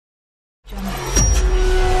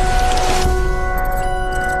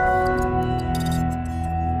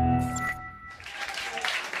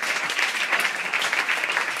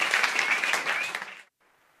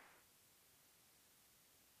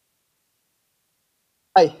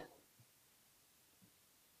Hi.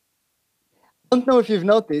 I don't know if you've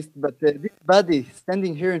noticed, but this body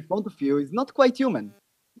standing here in front of you is not quite human.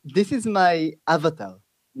 This is my avatar,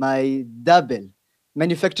 my double,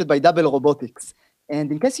 manufactured by Double Robotics.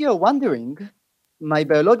 And in case you're wondering, my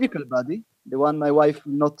biological body, the one my wife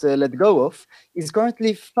will not let go of, is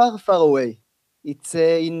currently far, far away. It's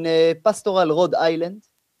in Pastoral, Rhode Island,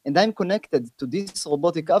 and I'm connected to this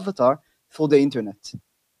robotic avatar through the internet.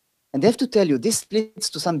 And I have to tell you, this leads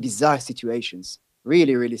to some bizarre situations,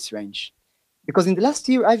 really, really strange. Because in the last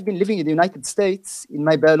year, I've been living in the United States in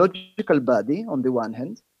my biological body, on the one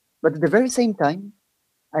hand, but at the very same time,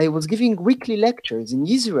 I was giving weekly lectures in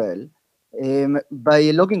Israel by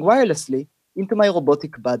logging wirelessly into my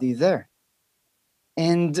robotic body there.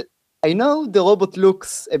 And I know the robot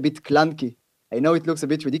looks a bit clunky. I know it looks a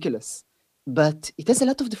bit ridiculous, but it has a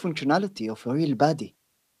lot of the functionality of a real body.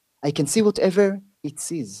 I can see whatever it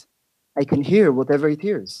sees. I can hear whatever it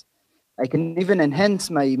hears. I can even enhance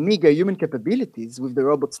my meager human capabilities with the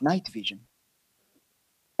robot's night vision.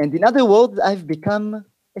 And in other words, I've become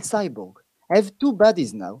a cyborg. I have two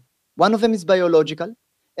bodies now. One of them is biological,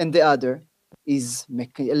 and the other is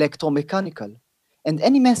electromechanical. And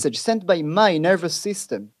any message sent by my nervous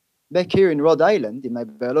system back here in Rhode Island, in my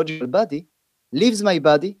biological body, leaves my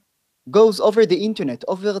body, goes over the internet,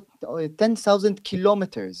 over 10,000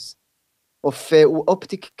 kilometers of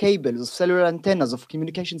optic cables, of cellular antennas, of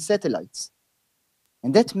communication satellites.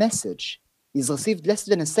 And that message is received less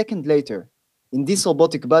than a second later in this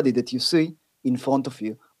robotic body that you see in front of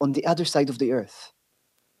you on the other side of the earth.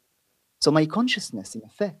 So my consciousness, in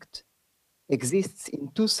effect, exists in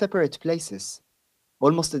two separate places,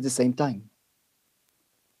 almost at the same time.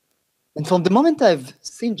 And from the moment I've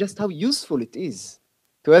seen just how useful it is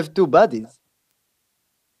to have two bodies,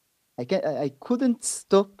 I couldn't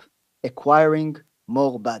stop acquiring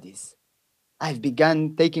more bodies. I've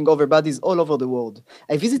begun taking over bodies all over the world.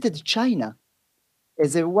 I visited China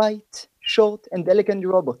as a white, short, and elegant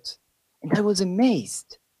robot, and I was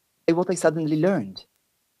amazed by what I suddenly learned,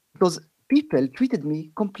 because people treated me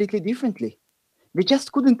completely differently. They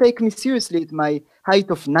just couldn't take me seriously at my height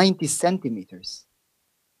of 90 centimeters.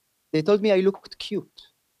 They told me I looked cute.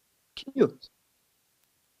 Cute.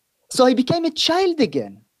 So I became a child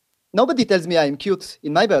again. Nobody tells me I'm cute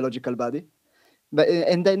in my biological body.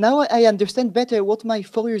 And now I understand better what my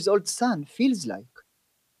 4-year-old son feels like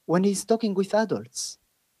when he's talking with adults.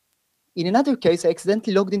 In another case, I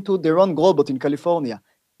accidentally logged into the wrong robot in California.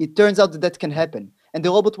 It turns out that can happen. And the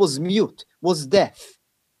robot was mute, was deaf.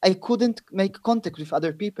 I couldn't make contact with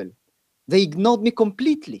other people. They ignored me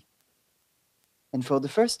completely. And for the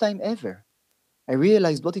first time ever, I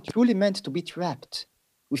realized what it truly meant to be trapped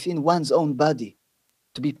within one's own body,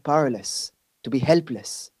 to be powerless, to be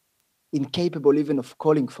helpless, incapable even of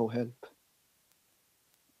calling for help.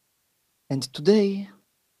 And today,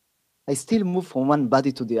 I still move from one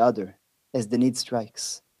body to the other as the need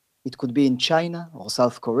strikes. It could be in China or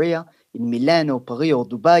South Korea, in Milan or Paris or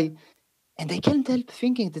Dubai, and I can't help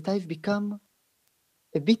thinking that I've become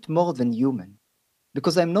a bit more than human,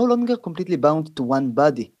 because I'm no longer completely bound to one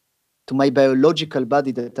body, to my biological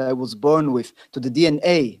body that I was born with, to the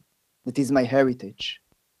DNA that is my heritage.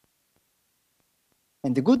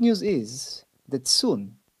 And the good news is that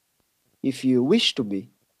soon, if you wish to be,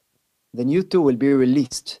 then you too will be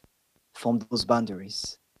released from those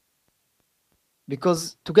boundaries.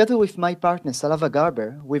 Because together with my partner, Salava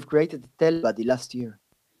Garber, we've created TeleBuddy last year.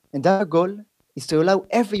 And our goal is to allow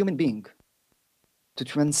every human being to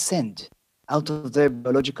transcend out of their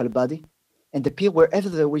biological body and appear wherever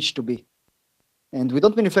they wish to be. And we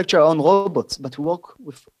don't manufacture our own robots, but we work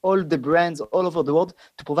with all the brands all over the world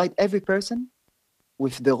to provide every person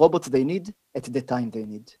with the robots they need at the time they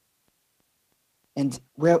need. And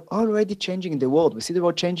we're already changing the world. We see the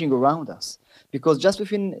world changing around us, because just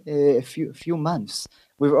within a few months,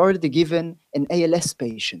 we've already given an ALS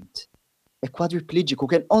patient, a quadriplegic who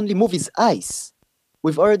can only move his eyes.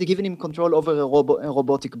 We've already given him control over a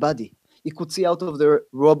robotic body. He could see out of the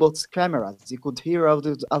robot's cameras. He could hear out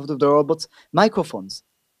of the robot's microphones.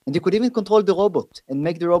 And he could even control the robot and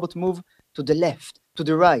make the robot move to the left, to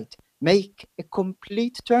the right, make a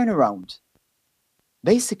complete turnaround.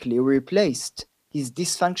 Basically, we replaced his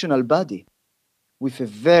dysfunctional body with a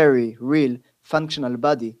very real functional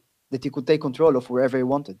body that he could take control of wherever he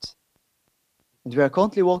wanted. And we are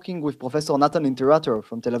currently working with Professor Nathan Interator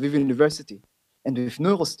from Tel Aviv University and with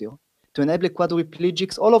Neurostir to enable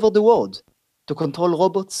quadriplegics all over the world to control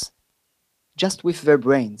robots just with their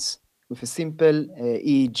brains, with a simple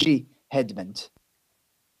EEG headband.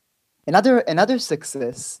 Another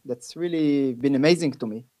success that's really been amazing to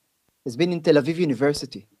me has been in Tel Aviv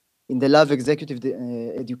University. in the Lahav Executive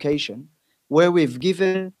Education, where we've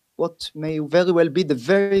given what may very well be the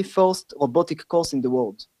very first robotic course in the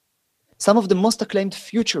world. Some of the most acclaimed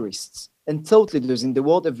futurists and thought leaders in the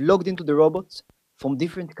world have logged into the robots from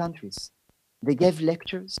different countries. They gave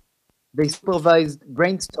lectures, they supervised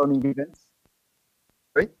brainstorming events.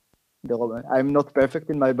 Sorry, I'm not perfect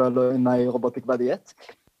in my robotic body yet.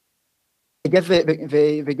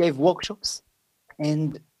 They gave workshops,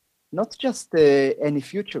 and not just any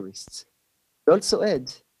futurists. They also had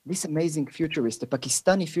this amazing futurist, a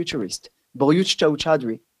Pakistani futurist, Boryuch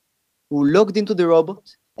Chowdhury, who logged into the robot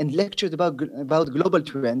and lectured about global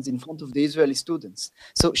trends in front of the Israeli students.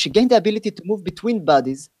 So she gained the ability to move between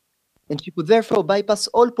bodies, and she could therefore bypass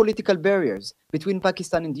all political barriers between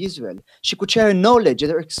Pakistan and Israel. She could share her knowledge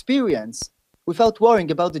and her experience without worrying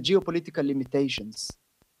about the geopolitical limitations.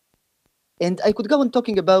 And I could go on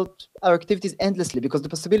talking about our activities endlessly because the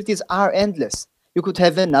possibilities are endless. You could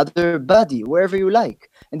have another body wherever you like.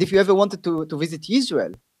 And if you ever wanted to visit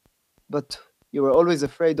Israel, but you were always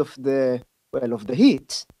afraid of the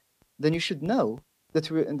heat, then you should know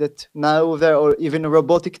that now there are even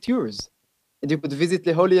robotic tours. And you could visit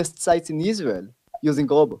the holiest sites in Israel using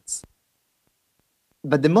robots.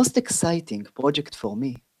 But the most exciting project for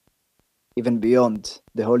me, even beyond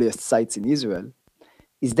the holiest sites in Israel,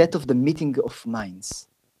 is that of the meeting of minds.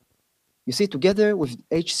 You see, together with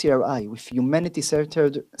HCRI, with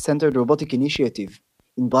Humanity-Centered Robotic Initiative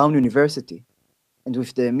in Brown University, and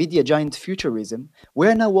with the media giant Futurism,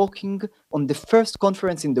 we're now working on the first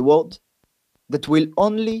conference in the world that will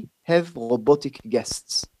only have robotic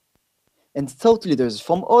guests. And thought leaders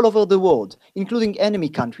from all over the world, including enemy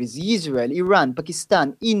countries, Israel, Iran,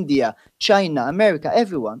 Pakistan, India, China, America,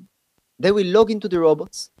 everyone, they will log into the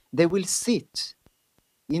robots, they will sit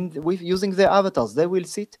using their avatars, they will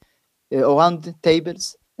sit around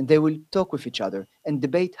tables, and they will talk with each other and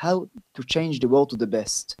debate how to change the world to the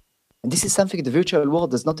best. And this is something the virtual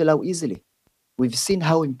world does not allow easily. We've seen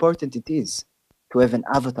how important it is to have an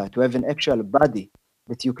avatar, to have an actual body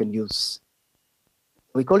that you can use.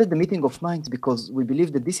 We call it the meeting of minds because we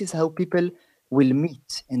believe that this is how people will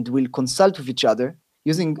meet and will consult with each other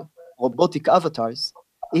using robotic avatars,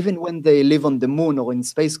 even when they live on the moon or in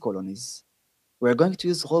space colonies. We're going to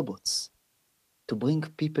use robots to bring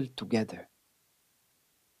people together.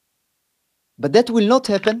 But that will not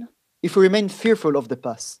happen if we remain fearful of the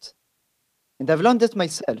past. And I've learned that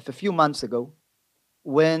myself a few months ago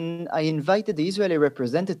when I invited the Israeli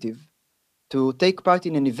representative to take part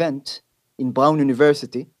in an event in Brown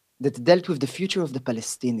University that dealt with the future of the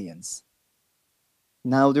Palestinians.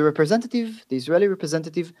 Now, the Israeli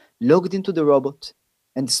representative, logged into the robot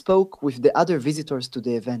and spoke with the other visitors to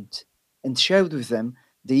the event and shared with them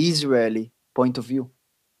the Israeli point of view.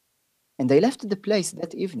 And I left the place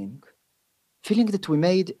that evening feeling that we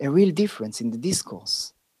made a real difference in the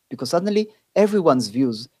discourse, because suddenly everyone's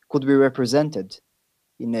views could be represented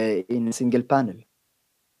in a single panel.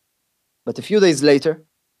 But a few days later,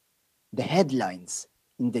 the headlines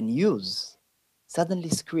in the news suddenly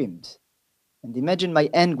screamed. And imagine my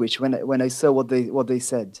anguish when I saw what they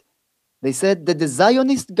said. They said that the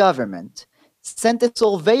Zionist government sent a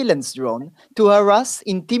surveillance drone to harass,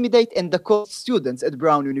 intimidate, and accost students at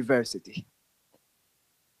Brown University.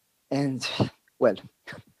 And, well,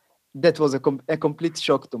 that was a complete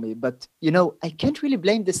shock to me. But, you know, I can't really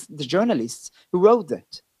blame the journalists who wrote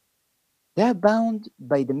that. They are bound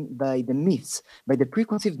by the myths, by the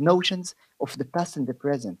preconceived notions of the past and the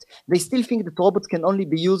present. They still think that robots can only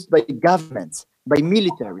be used by governments, by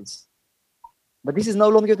militaries. But this is no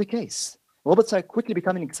longer the case. Robots are quickly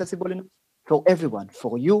becoming accessible enough for everyone,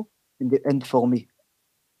 for you and for me.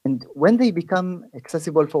 And when they become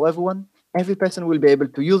accessible for everyone, every person will be able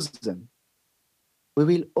to use them. We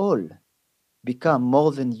will all become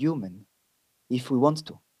more than human if we want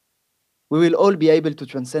to. We will all be able to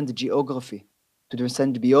transcend geography, to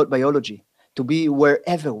transcend biology, to be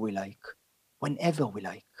wherever we like, whenever we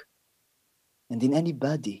like, and in any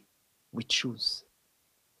body we choose.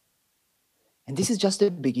 And this is just the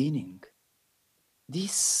beginning.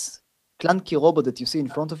 This clunky robot that you see in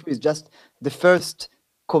front of you is just the first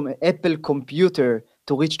Apple computer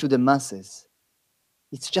to reach to the masses.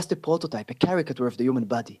 It's just a prototype, a caricature of the human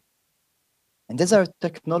body. And as our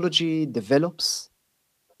technology develops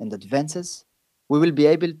and advances, we will be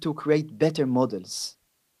able to create better models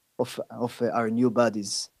of our new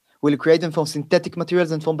bodies. We'll create them from synthetic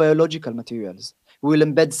materials and from biological materials. We will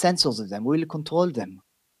embed sensors in them. We will control them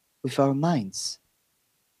with our minds.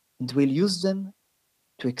 And we'll use them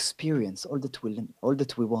to experience all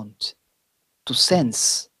that we want, to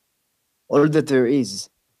sense all that there is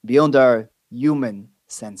beyond our human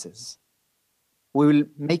senses. We will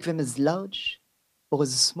make them as large or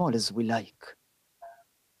as small as we like.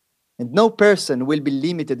 And no person will be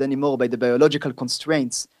limited anymore by the biological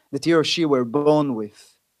constraints that he or she were born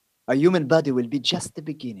with. Our human body will be just the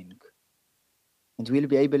beginning. And we'll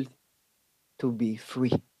be able to be free.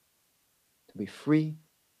 To be free,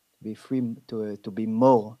 to be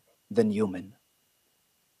more than human.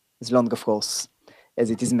 As long, of course, as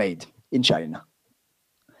it is made in China.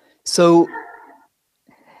 So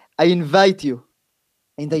I invite you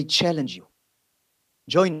and I challenge you.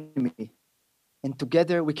 Join me. And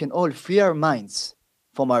together we can all free our minds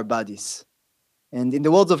from our bodies. And in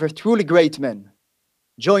the words of a truly great man,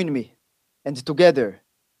 join me, and together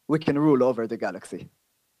we can rule over the galaxy.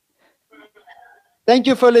 Thank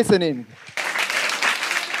you for listening.